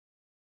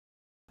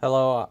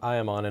Hello, I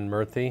am Anand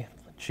Murthy,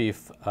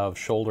 Chief of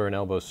Shoulder and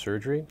Elbow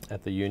Surgery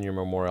at the Union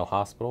Memorial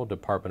Hospital,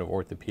 Department of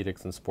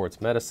Orthopedics and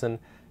Sports Medicine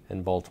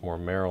in Baltimore,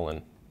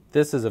 Maryland.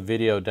 This is a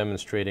video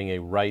demonstrating a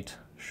right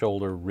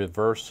shoulder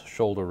reverse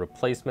shoulder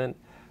replacement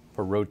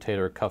for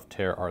rotator cuff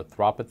tear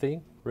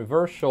arthropathy.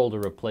 Reverse shoulder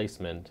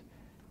replacement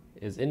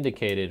is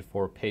indicated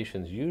for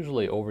patients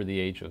usually over the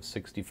age of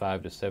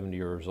 65 to 70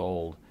 years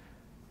old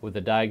with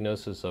a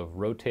diagnosis of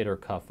rotator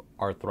cuff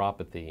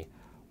arthropathy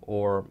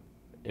or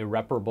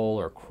irreparable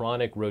or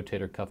chronic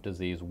rotator cuff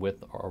disease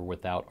with or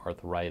without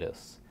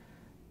arthritis.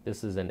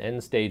 This is an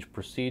end-stage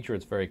procedure.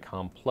 It's very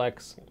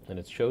complex, and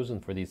it's chosen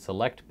for these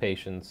select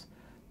patients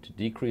to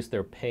decrease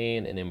their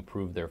pain and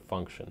improve their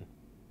function.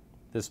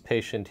 This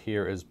patient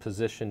here is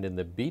positioned in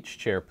the beach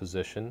chair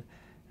position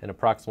and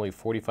approximately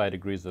 45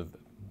 degrees of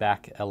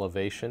back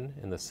elevation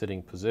in the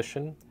sitting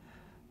position.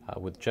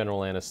 With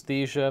general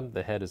anesthesia,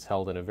 the head is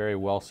held in a very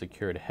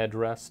well-secured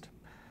headrest.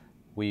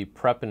 We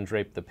prep and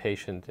drape the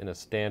patient in a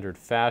standard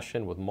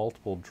fashion with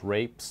multiple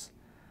drapes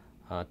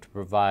to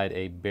provide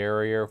a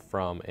barrier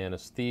from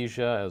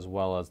anesthesia as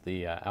well as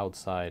the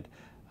outside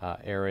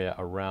area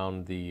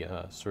around the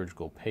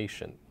surgical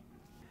patient.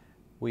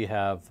 We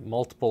have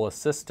multiple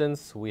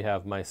assistants. We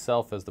have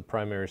myself as the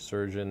primary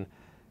surgeon,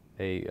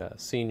 a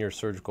senior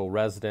surgical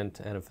resident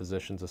and a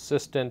physician's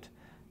assistant,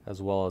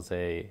 as well as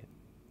a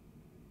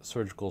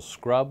surgical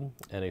scrub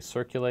and a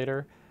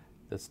circulator.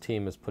 This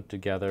team is put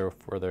together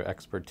for their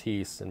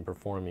expertise in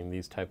performing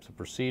these types of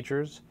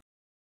procedures.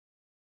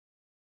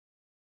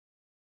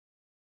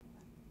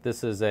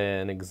 This is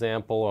an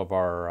example of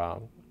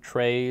our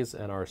trays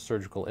and our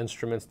surgical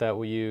instruments that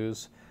we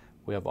use.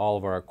 We have all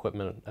of our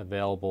equipment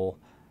available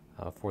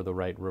for the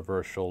right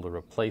reverse shoulder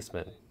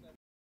replacement.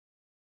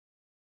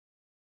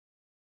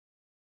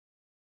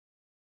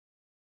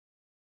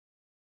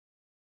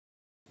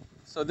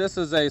 So this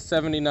is a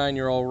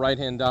 79-year-old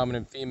right-hand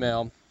dominant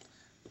female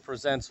who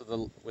presents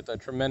with a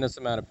tremendous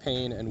amount of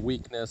pain and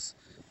weakness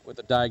with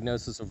a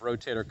diagnosis of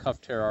rotator cuff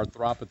tear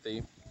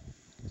arthropathy.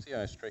 See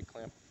how I straight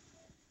clamp?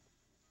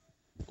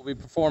 We'll be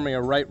performing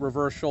a right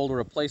reverse shoulder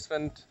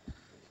replacement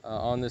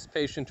on this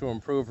patient to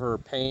improve her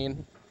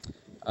pain,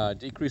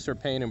 decrease her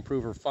pain,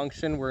 improve her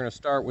function. We're going to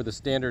start with a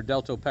standard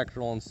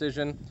deltopectoral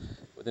incision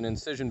with an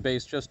incision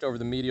base just over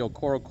the medial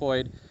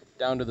coracoid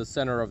down to the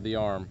center of the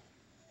arm.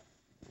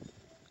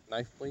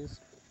 Knife, please.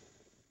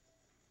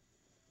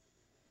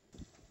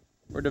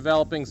 We're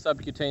developing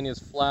subcutaneous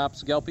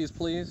flaps. Gelpies,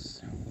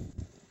 please.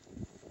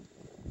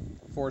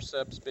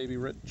 Forceps, baby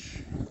rich.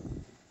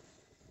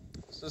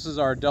 So this is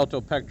our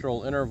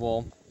deltopectoral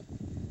interval.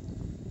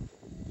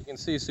 You can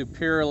see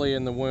superiorly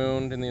in the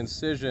wound, in the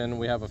incision,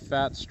 we have a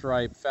fat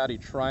stripe, fatty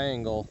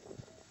triangle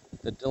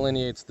that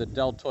delineates the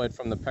deltoid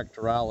from the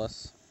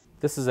pectoralis.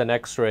 This is an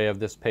x-ray of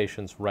this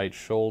patient's right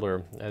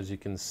shoulder. As you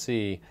can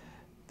see,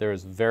 there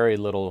is very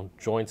little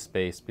joint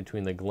space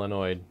between the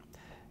glenoid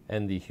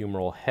and the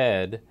humeral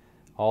head.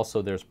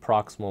 Also, there's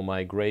proximal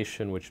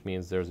migration, which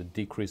means there's a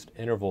decreased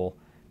interval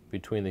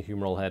between the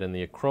humeral head and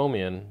the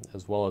acromion,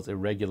 as well as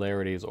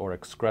irregularities or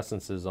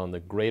excrescences on the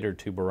greater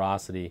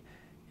tuberosity,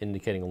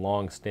 indicating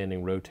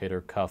long-standing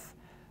rotator cuff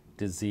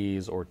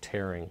disease or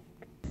tearing.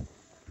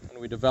 And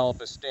we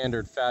develop a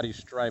standard fatty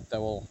stripe that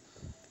will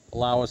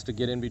allow us to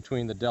get in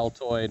between the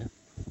deltoid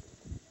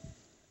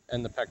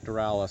and the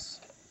pectoralis.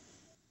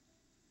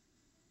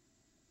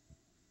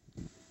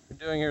 What we're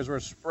doing here is we're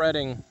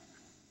spreading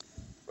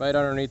right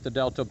underneath the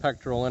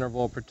deltopectoral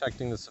interval,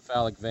 protecting the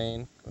cephalic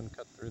vein. Go and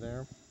cut through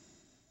there.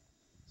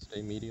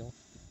 Stay medial.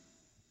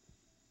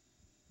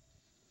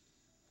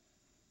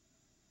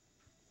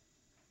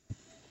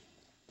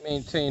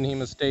 Maintain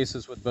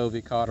hemostasis with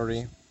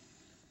bovicautery.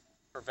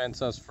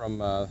 Prevents us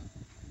from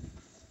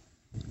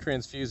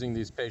transfusing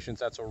these patients.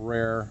 That's a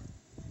rare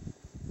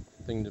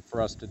thing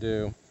for us to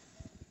do.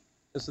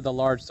 This is the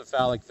large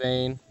cephalic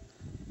vein,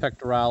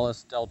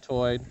 pectoralis,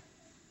 deltoid.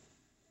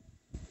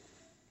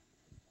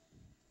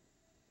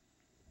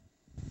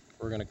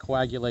 We're going to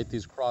coagulate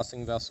these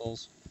crossing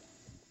vessels.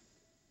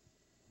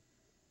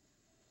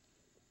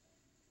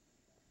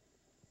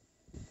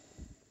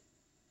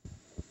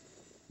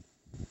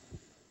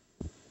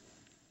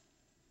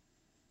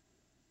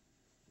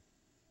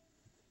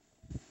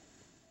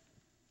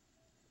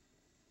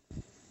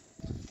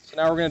 So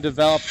now we're going to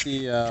develop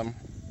the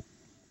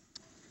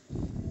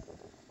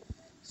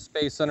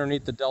space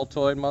underneath the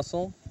deltoid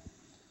muscle.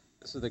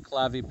 This is the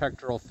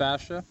clavipectoral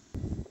fascia.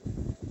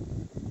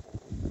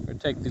 We're going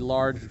to take the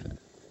large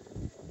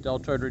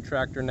deltoid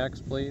retractor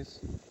next, please.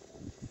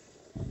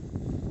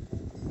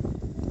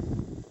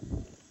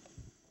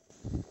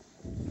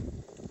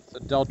 The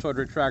deltoid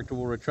retractor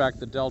will retract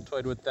the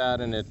deltoid with that,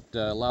 and it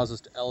allows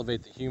us to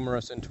elevate the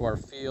humerus into our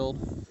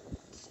field.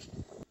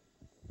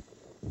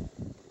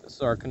 This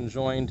is our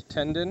conjoined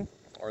tendon,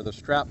 or the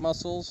strap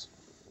muscles.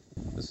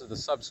 This is the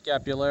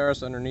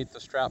subscapularis underneath the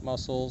strap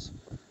muscles.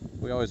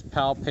 We always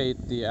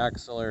palpate the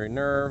axillary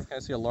nerve. Can I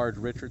see a large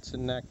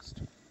Richardson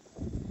next?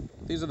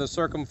 These are the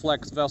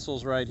circumflex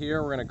vessels right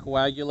here. We're going to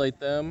coagulate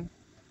them.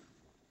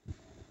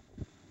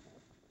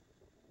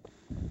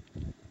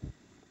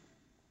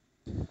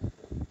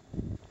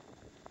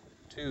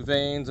 2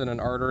 veins and an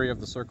artery of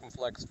the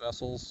circumflex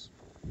vessels.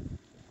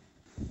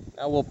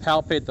 Now we'll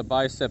palpate the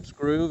biceps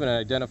groove and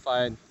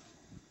identify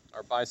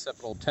our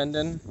bicipital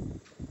tendon.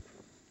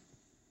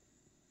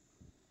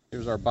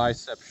 Here's our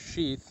bicep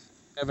sheath.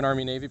 Evan,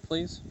 Army, Navy,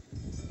 please.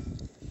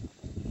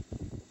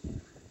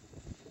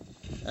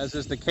 As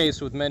is the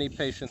case with many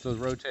patients with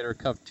rotator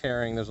cuff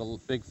tearing, there's a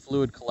big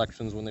fluid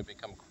collections when they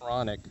become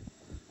chronic,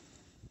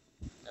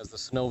 as the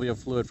synovial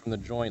fluid from the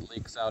joint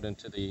leaks out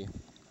into the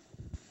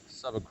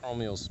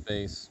subacromial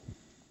space.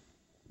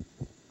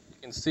 You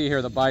can see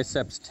here the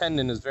biceps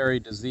tendon is very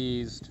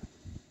diseased.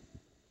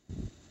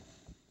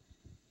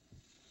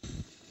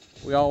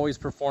 We always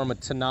perform a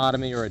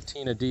tenotomy or a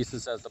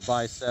tenodesis, as the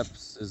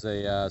biceps is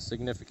a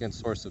significant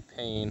source of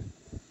pain.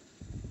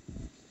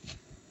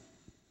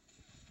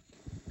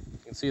 You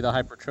can see the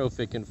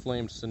hypertrophic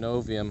inflamed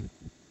synovium.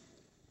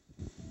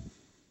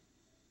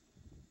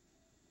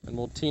 And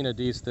we'll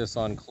tenodesis this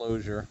on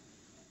closure.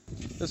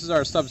 This is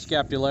our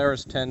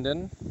subscapularis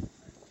tendon.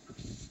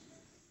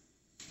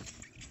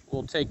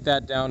 We'll take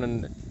that down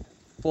in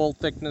full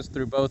thickness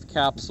through both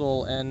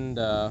capsule and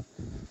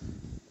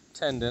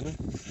tendon.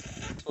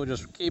 We'll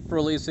just keep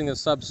releasing the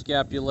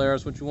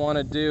subscapularis. What you want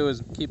to do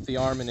is keep the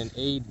arm in an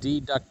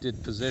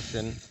adducted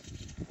position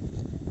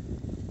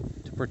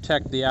to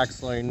protect the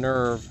axillary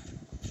nerve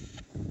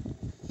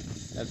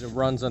as it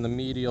runs on the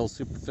medial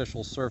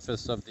superficial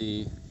surface of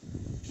the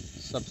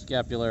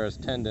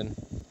subscapularis tendon.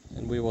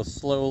 And we will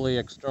slowly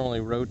externally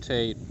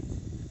rotate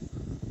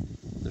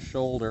the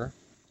shoulder.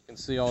 You can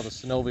see all the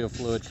synovial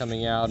fluid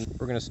coming out.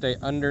 We're going to stay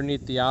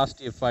underneath the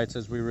osteophytes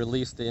as we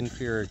release the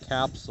inferior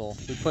capsule.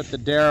 We put the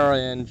dara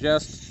in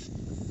just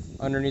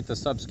underneath the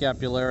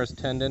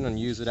subscapularis tendon and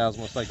use it as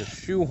almost like a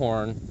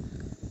shoehorn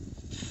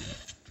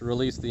to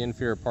release the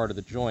inferior part of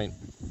the joint.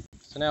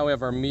 So now we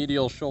have our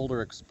medial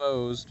shoulder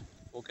exposed.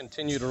 We'll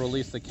continue to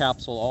release the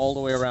capsule all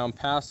the way around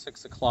past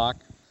 6 o'clock.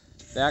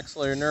 The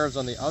axillary nerve's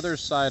on the other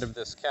side of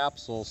this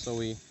capsule, so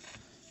we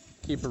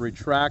keep a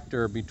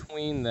retractor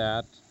between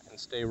that and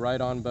stay right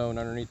on bone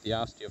underneath the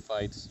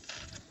osteophytes.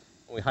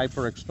 When we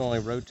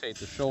hyperexternally rotate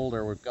the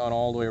shoulder, we've gone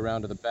all the way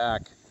around to the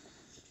back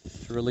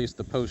to release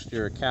the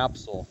posterior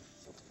capsule.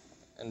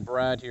 And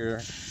Brad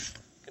here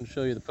can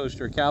show you the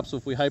posterior capsule.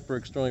 If we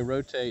hyperexternally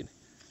rotate,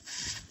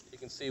 you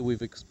can see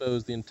we've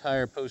exposed the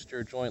entire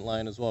posterior joint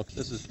line as well.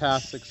 This is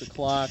past 6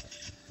 o'clock,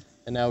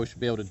 and now we should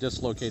be able to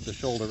dislocate the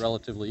shoulder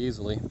relatively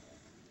easily.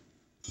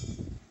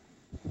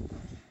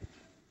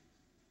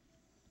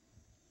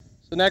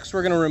 So next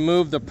we're going to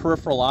remove the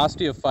peripheral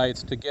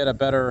osteophytes to get a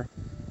better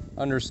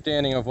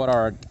understanding of what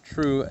our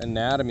true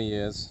anatomy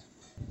is.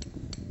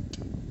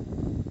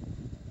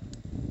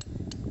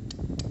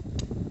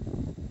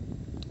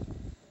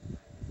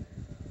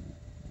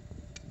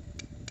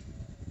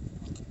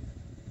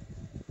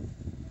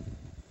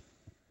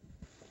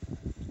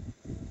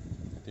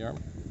 The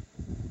arm.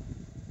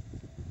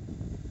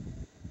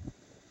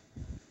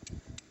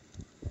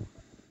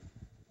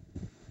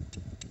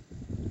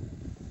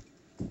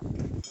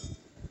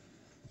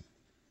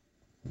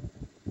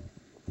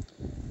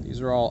 These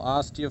are all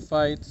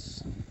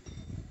osteophytes.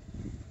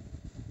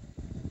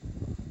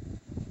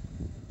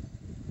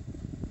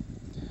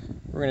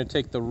 We're going to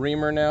take the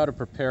reamer now to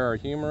prepare our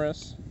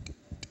humerus.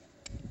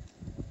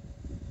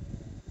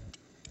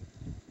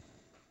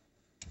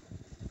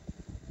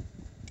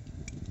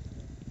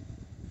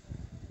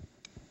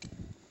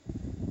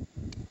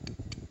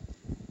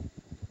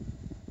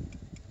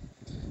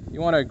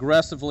 You want to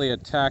aggressively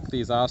attack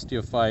these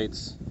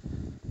osteophytes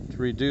to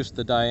reduce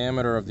the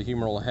diameter of the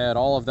humeral head.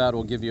 All of that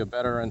will give you a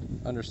better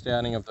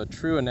understanding of the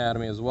true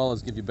anatomy, as well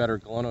as give you better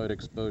glenoid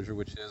exposure,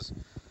 which is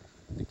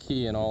the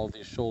key in all of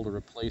these shoulder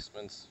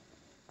replacements.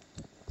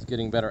 It's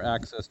getting better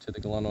access to the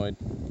glenoid.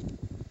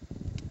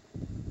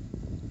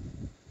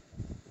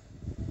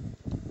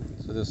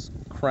 So this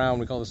crown,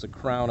 we call this a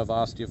crown of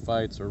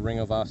osteophytes or ring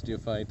of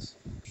osteophytes.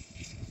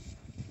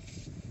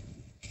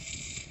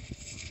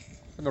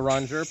 Have a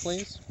rongeur,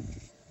 please.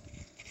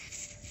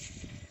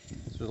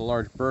 There's a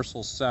large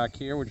bursal sac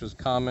here, which is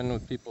common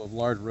with people with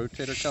large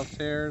rotator cuff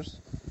tears.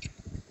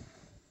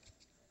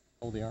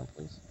 Hold the arm,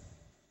 please.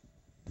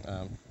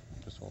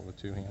 Just hold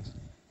with 2 hands.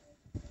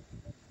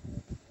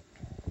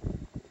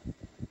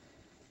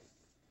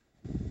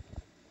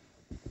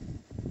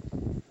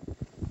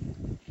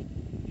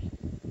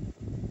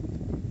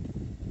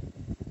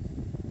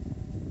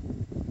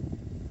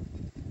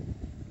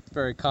 It's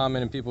very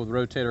common in people with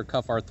rotator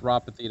cuff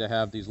arthropathy to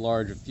have these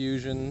large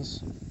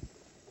effusions.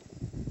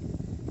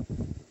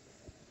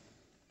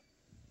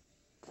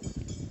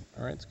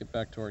 All right, let's get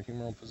back to our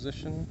humeral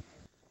position.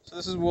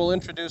 So we'll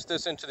introduce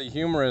this into the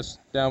humerus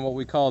down what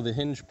we call the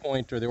hinge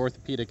point or the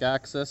orthopedic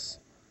axis,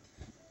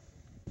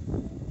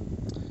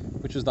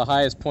 which is the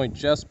highest point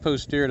just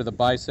posterior to the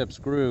biceps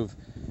groove.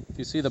 If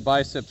you see the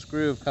biceps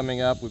groove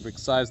coming up, we've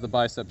excised the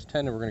biceps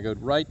tendon. We're going to go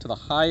right to the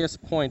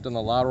highest point on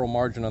the lateral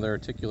margin of the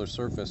articular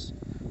surface.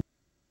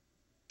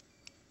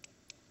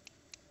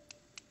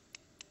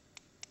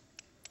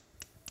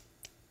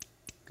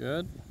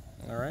 Good.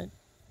 All right.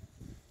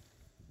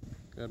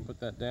 Go ahead and put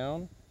that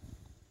down.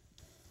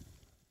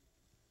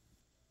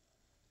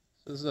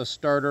 This is a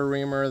starter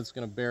reamer that's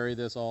going to bury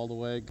this all the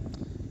way.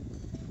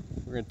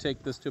 We're going to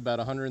take this to about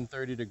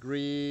 130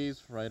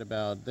 degrees, right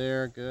about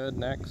there. Good.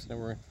 Next, and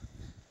we're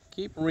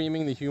keep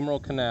reaming the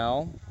humeral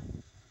canal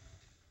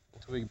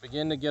until we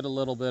begin to get a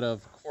little bit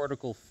of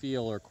cortical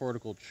feel or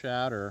cortical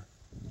chatter.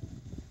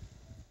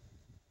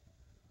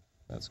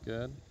 That's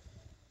good.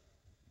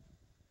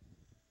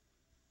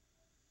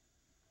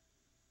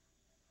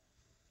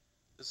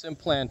 This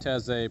implant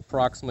has a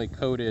proximally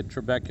coated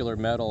trabecular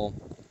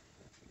metal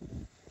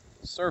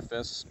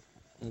surface,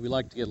 and we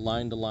like to get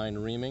line-to-line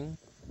reaming.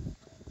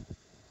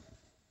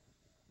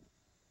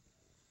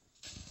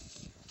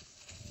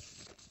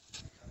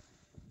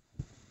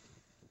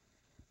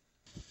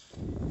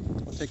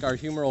 We'll take our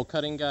humeral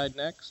cutting guide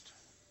next.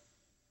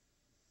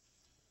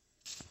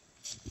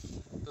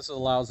 This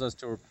allows us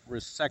to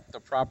resect the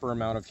proper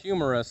amount of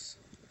humerus,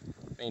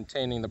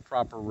 maintaining the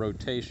proper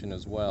rotation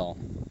as well.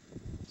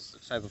 It's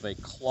a type of a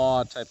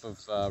claw type of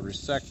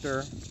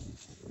resector.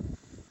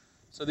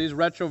 So these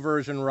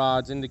retroversion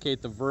rods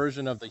indicate the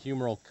version of the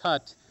humeral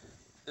cut.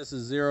 This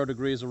is 0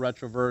 degrees of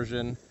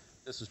retroversion.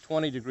 This is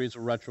 20 degrees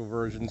of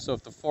retroversion. So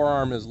if the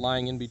forearm is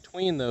lying in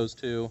between those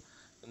two,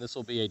 then this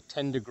will be a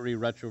 10-degree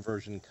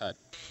retroversion cut.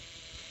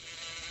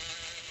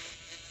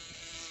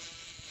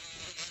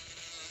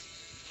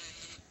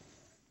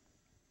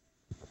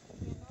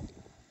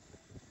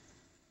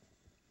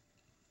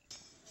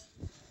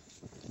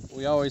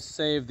 We always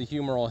save the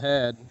humeral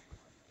head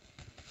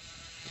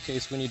in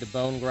case we need to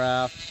bone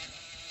graft.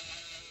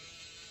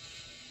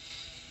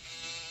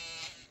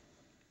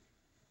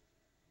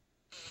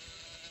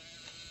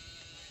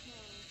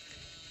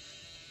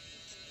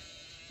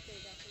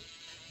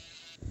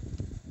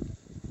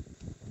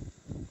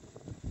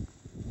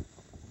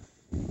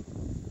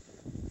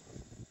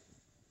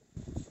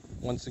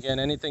 Once again,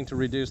 anything to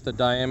reduce the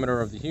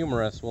diameter of the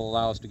humerus will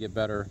allow us to get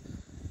better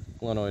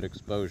glenoid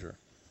exposure.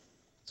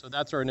 So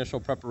that's our initial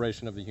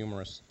preparation of the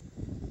humerus.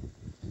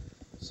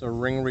 It's a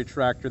ring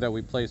retractor that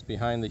we place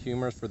behind the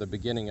humerus for the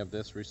beginning of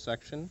this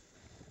resection.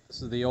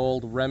 This is the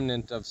old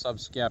remnant of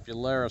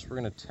subscapularis. We're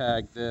going to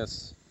tag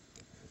this.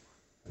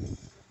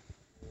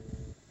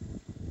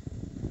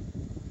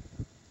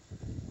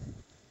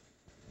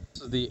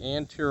 This is the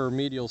anterior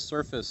medial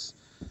surface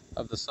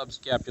of the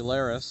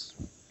subscapularis.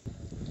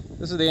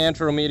 This is the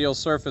anteromedial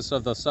surface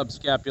of the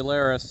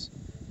subscapularis,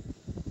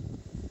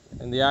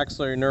 and the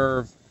axillary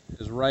nerve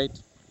is right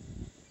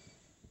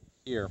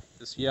here.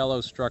 This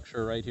yellow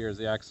structure right here is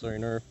the axillary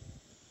nerve,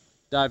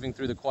 diving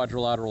through the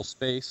quadrilateral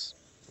space,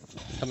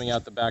 coming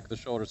out the back of the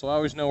shoulder. So I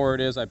always know where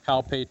it is. I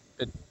palpate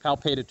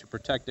it to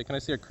protect it. Can I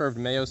see a curved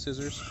Mayo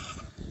scissors?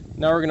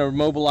 Now we're going to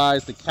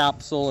mobilize the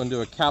capsule and do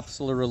a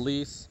capsular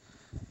release.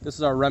 This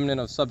is our remnant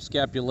of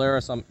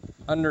subscapularis. I'm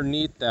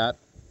underneath that.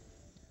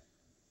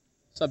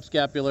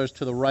 Subscapularis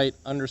to the right,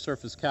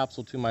 undersurface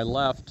capsule to my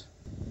left.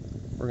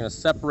 We're going to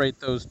separate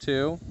those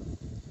two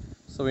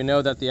so we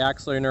know that the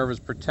axillary nerve is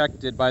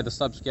protected by the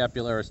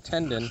subscapularis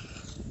tendon.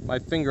 My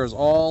finger is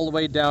all the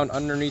way down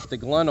underneath the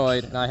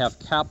glenoid, and I have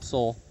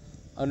capsule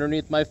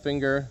underneath my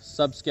finger,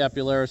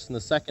 subscapularis in the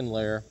second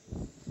layer.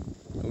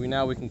 And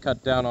now we can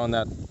cut down on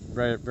that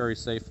very, very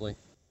safely.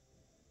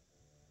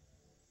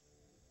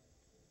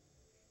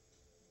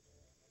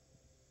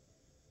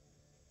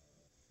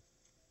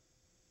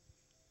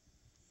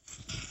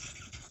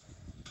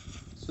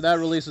 So that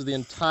releases the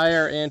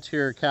entire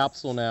anterior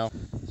capsule now.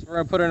 So we're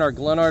going to put in our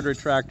glenoid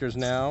retractors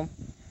now.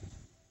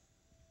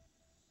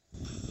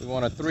 We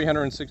want a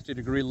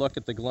 360-degree look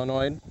at the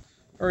glenoid.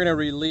 We're going to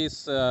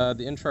release the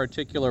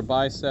intra-articular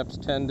biceps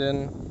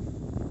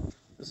tendon.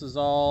 This is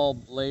all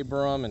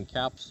labrum and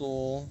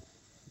capsule.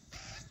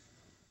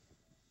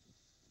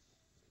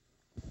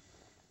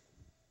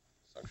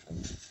 Suction.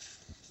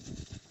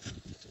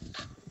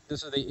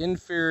 This is the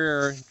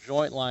inferior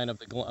joint line of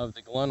the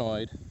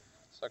glenoid.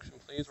 Suction,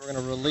 please. We're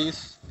going to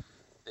release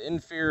the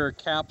inferior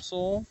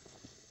capsule,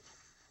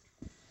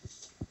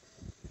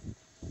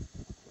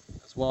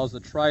 as well as the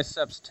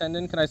triceps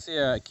tendon. Can I see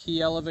a key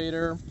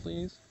elevator,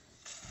 please?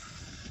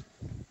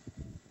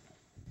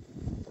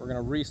 We're going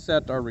to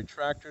reset our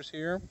retractors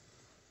here.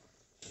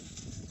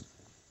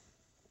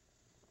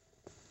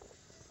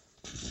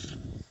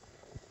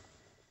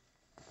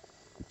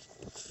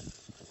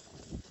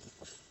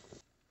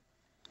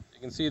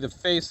 You can see the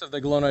face of the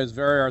glenoid is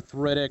very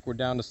arthritic. We're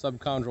down to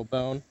subchondral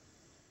bone.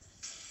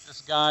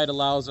 This guide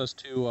allows us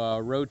to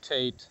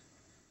rotate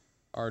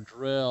our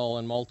drill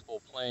in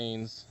multiple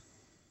planes.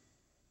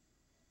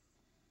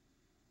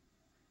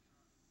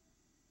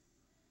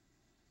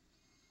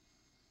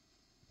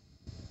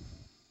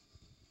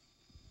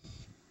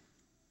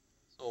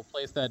 So we'll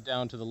place that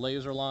down to the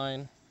laser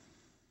line.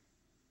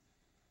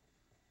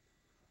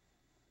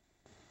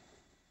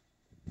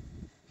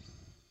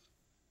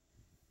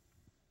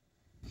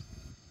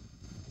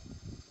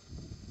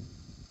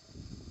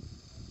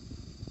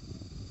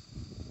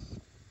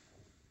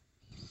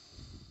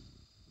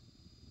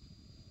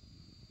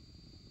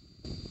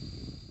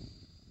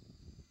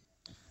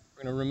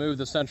 We're going to remove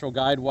the central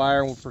guide wire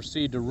and we'll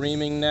proceed to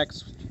reaming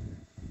next.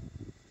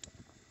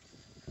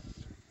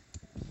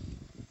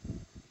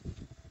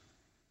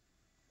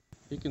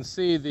 can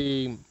see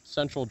the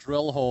central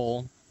drill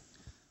hole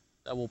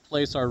that we'll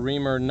place our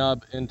reamer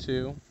nub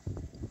into.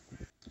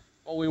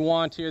 What we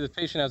want here, the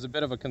patient has a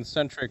bit of a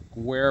concentric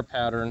wear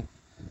pattern.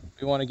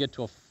 We want to get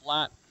to a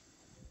flat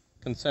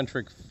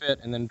concentric fit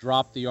and then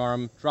drop the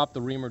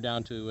reamer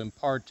down to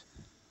impart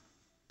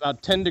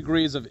about 10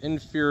 degrees of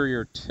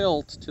inferior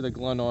tilt to the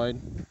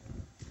glenoid.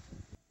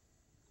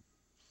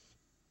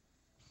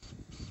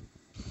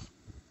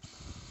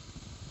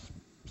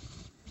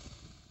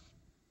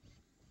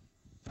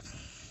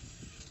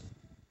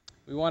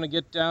 We want to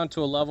get down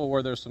to a level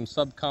where there's some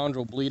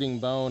subchondral bleeding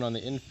bone on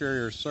the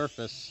inferior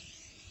surface.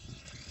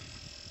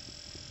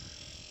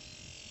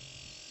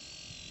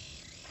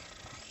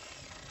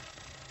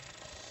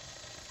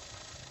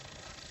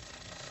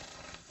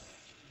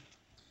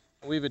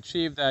 We've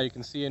achieved that. You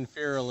can see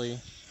inferiorly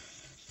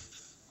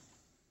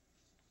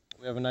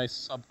we have a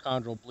nice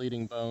subchondral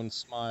bleeding bone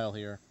smile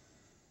here.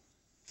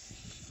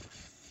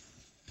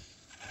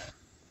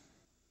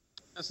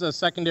 This is a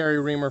secondary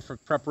reamer for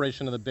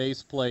preparation of the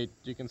base plate.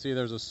 You can see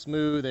there's a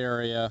smooth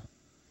area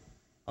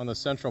on the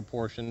central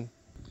portion.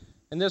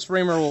 And this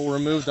reamer will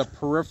remove the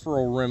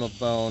peripheral rim of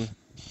bone.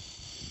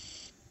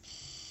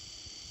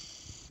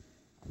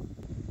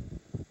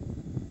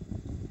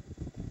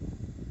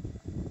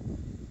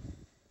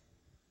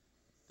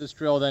 This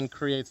drill then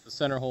creates the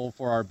center hole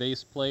for our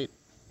base plate.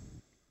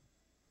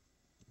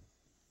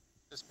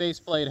 This base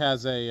plate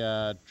has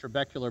a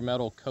trabecular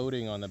metal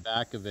coating on the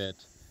back of it,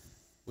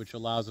 which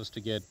allows us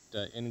to get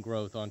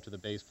ingrowth onto the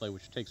base plate,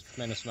 which takes a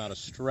tremendous amount of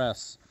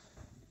stress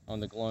on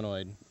the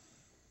glenoid.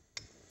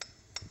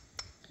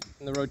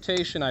 And the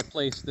rotation I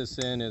place this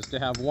in is to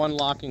have one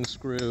locking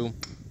screw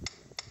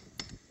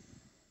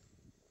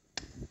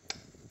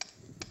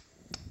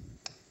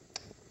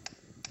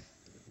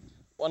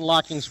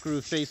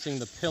facing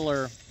the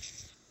pillar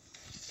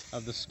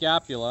of the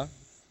scapula,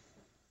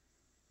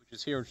 which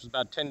is here, which is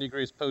about 10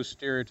 degrees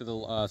posterior to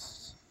the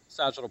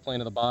sagittal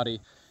plane of the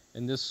body,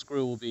 and this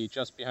screw will be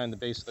just behind the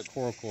base of the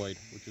coracoid,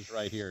 which is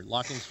right here.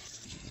 Locking.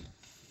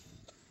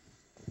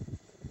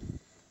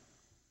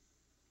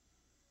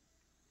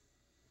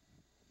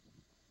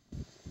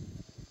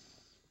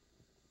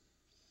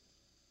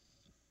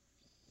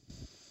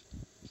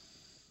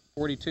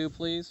 .42,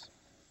 please.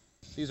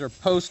 These are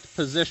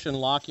post-position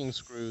locking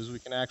screws. We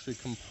can actually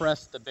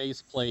compress the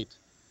base plate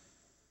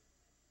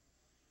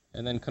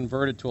and then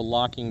convert it to a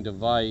locking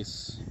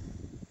device.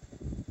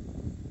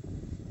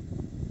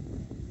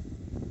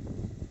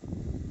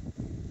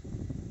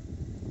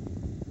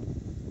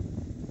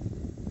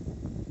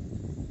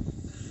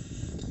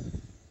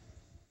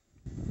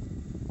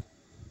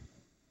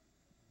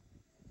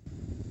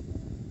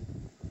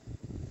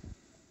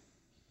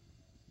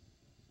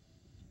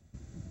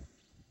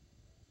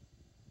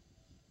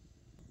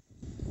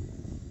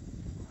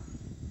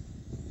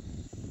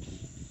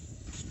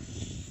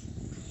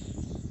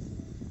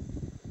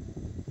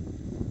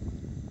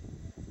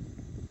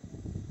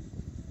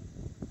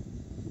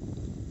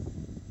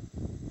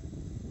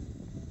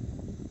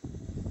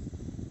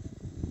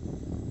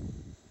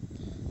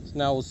 So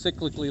now we'll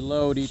cyclically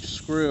load each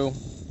screw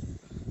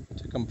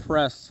to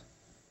compress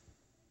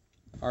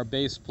our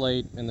base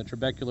plate and the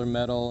trabecular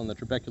metal and the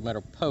trabecular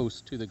metal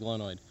post to the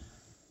glenoid.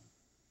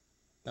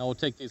 Now we'll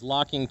take these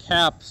locking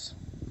caps,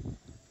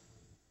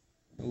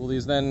 and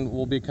these then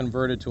will be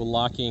converted to a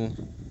locking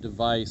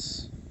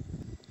device.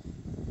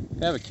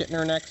 Can I have a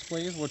Kittner next,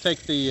 please? We'll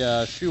take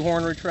the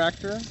shoehorn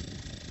retractor.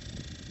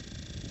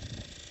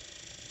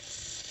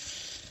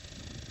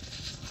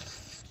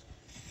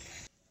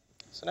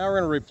 So now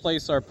we're going to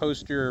replace our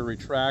posterior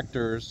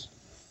retractors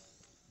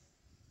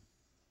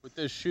with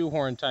this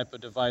shoehorn type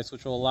of device,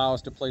 which will allow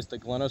us to place the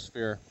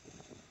glenosphere.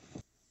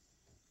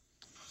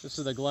 This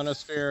is the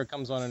glenosphere. It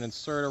comes on an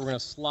inserter. We're going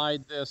to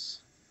slide this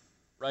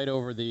right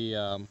over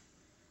the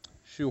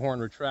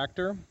shoehorn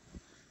retractor.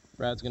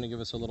 Brad's going to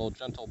give us a little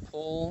gentle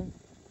pull.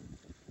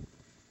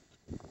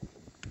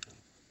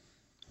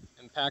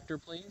 Impactor,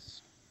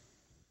 please.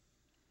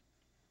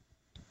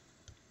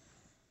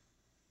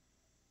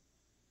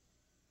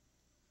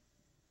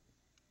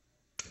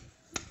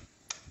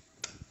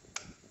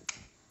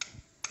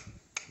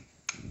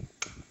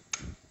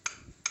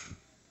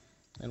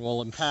 And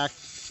we'll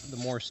impact the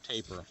Morse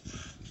taper.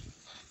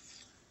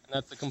 And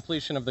that's the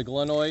completion of the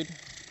glenoid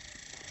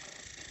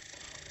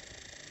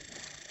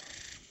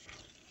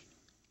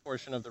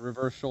portion of the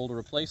reverse shoulder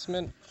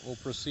replacement. We'll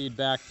proceed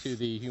back to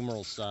the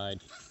humeral side.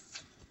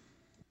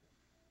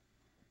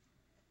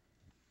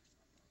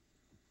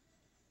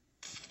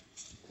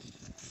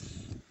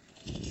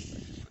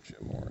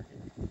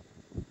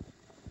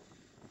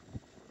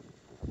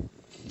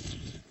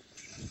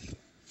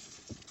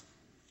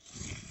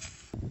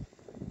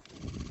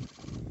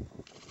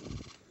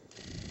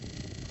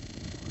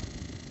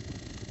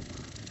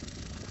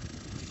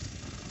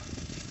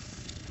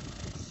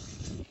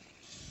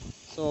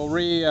 So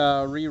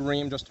we'll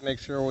re-ream just to make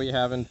sure we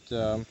haven't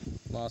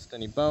lost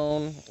any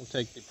bone. We'll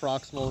take the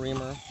proximal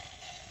reamer.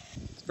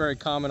 It's very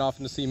common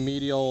often to see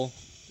medial,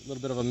 a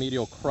little bit of a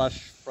medial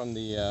crush from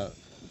the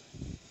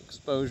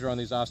exposure on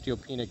these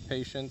osteopenic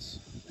patients.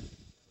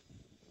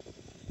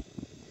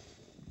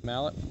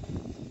 Mallet.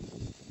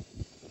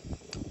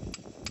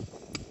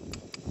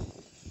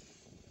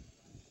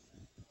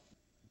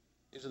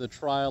 These are the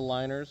trial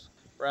liners.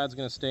 Brad's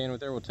going to stay in with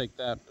there. We'll take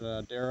that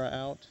Dara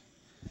out.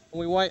 And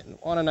we want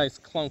a nice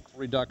clunk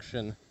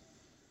reduction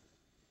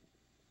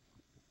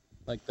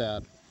like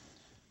that.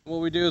 What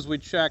we do is we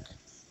check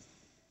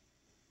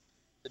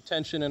the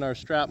tension in our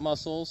strap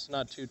muscles,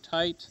 not too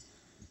tight.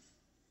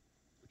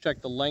 We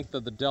check the length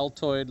of the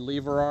deltoid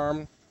lever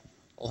arm.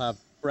 We'll have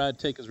Brad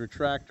take his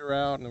retractor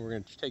out, and then we're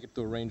going to take it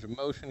to a range of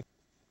motion.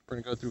 We're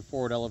going to go through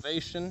forward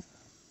elevation,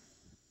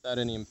 without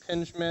any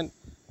impingement,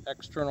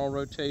 external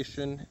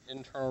rotation,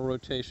 internal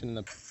rotation. And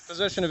the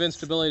position of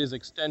instability is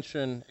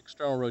extension,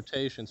 external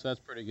rotation, so that's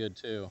pretty good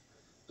too.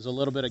 There's a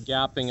little bit of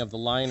gapping of the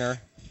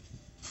liner,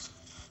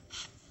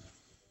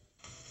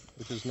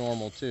 which is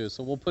normal too.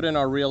 So we'll put in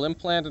our real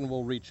implant and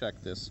we'll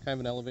recheck this. Can I have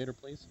an elevator,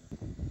 please?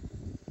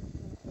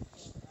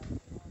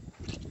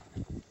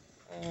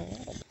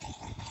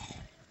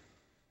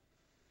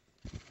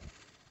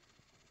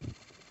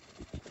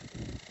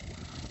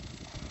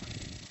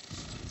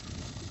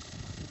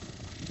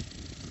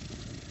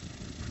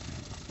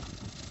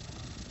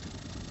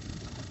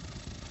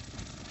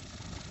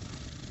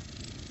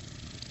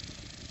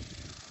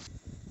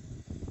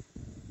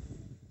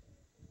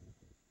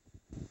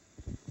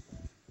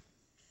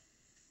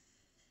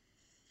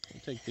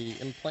 Take the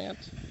implant.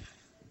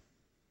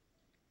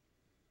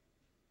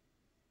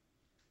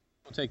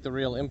 We'll take the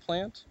real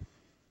implant.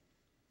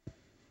 Can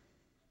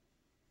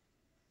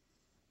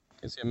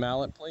you see a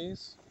mallet,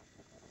 please?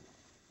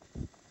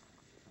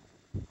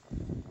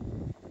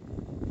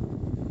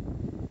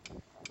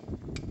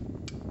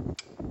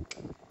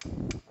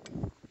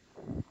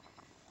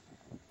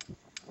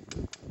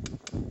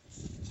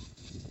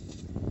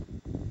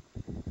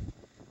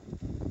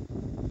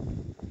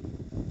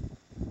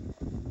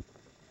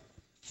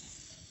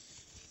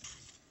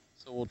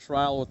 So we'll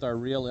trial with our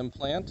real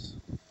implant.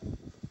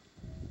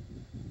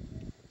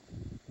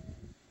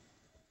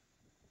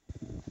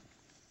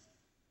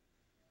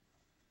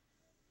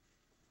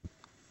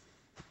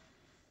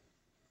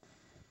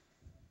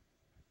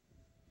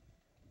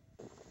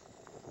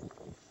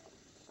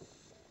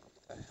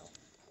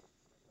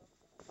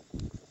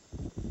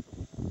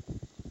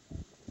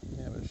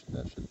 Yeah, but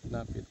that should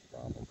not be the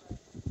problem.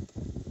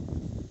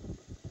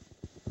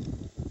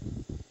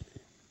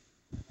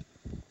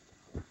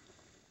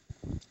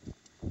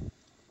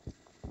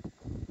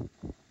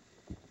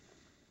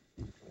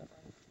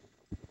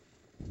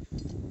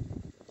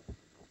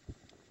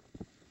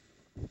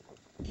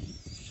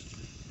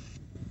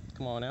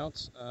 Come on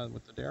out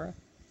with the Dara.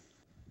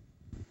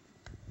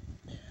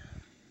 Yeah.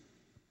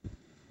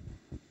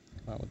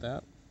 Come out with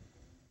that.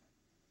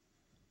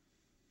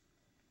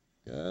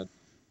 Good.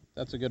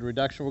 That's a good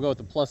reduction. We'll go with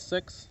the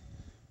 +6.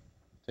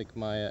 Take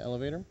my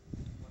elevator.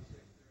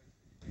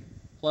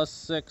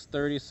 +6,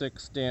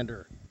 36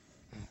 standard.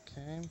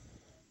 Okay.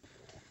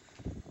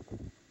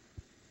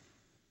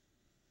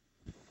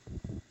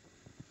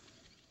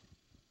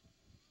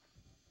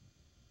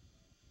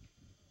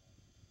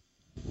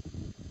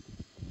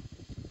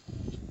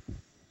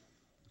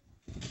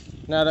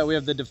 Now that we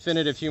have the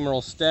definitive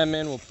humeral stem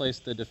in, we'll place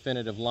the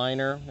definitive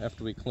liner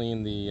after we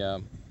clean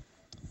the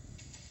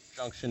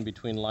junction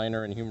between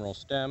liner and humeral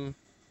stem.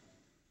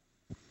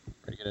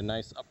 We're going to get a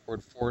nice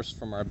upward force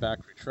from our back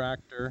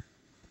retractor.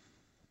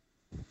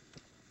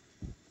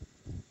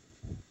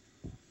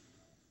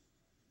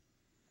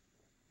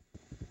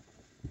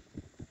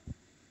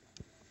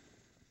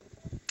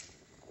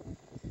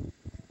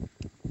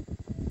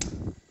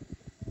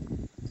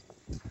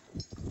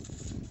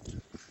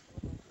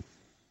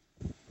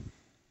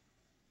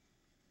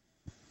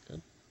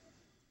 Good.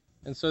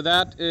 And so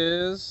that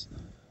is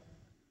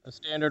a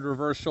standard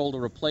reverse shoulder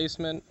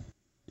replacement.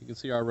 You can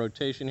see our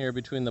rotation here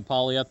between the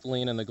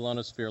polyethylene and the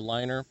glonosphere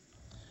liner.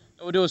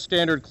 And we'll do a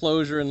standard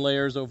closure in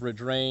layers over a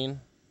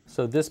drain.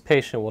 So this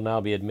patient will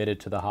now be admitted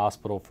to the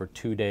hospital for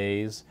 2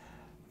 days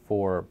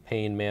for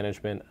pain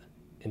management,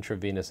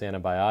 intravenous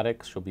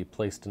antibiotics. She'll be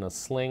placed in a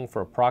sling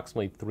for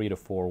approximately 3 to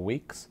 4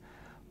 weeks.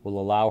 We'll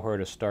allow her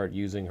to start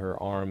using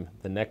her arm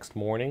the next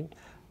morning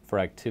for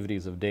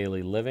activities of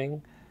daily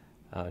living.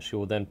 She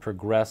will then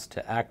progress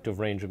to active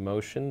range of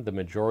motion. The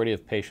majority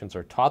of patients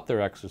are taught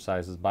their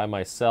exercises by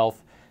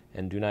myself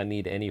and do not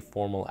need any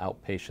formal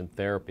outpatient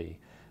therapy.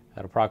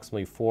 At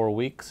approximately 4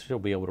 weeks, she'll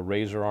be able to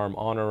raise her arm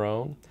on her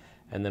own,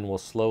 and then we'll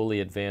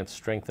slowly advance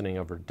strengthening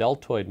of her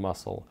deltoid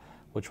muscle,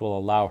 which will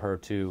allow her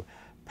to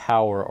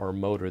power or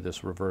motor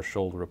this reverse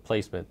shoulder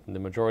replacement. And the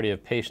majority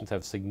of patients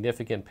have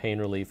significant pain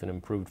relief and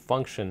improved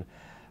function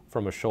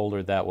from a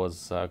shoulder that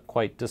was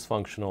quite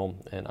dysfunctional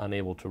and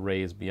unable to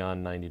raise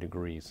beyond 90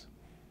 degrees.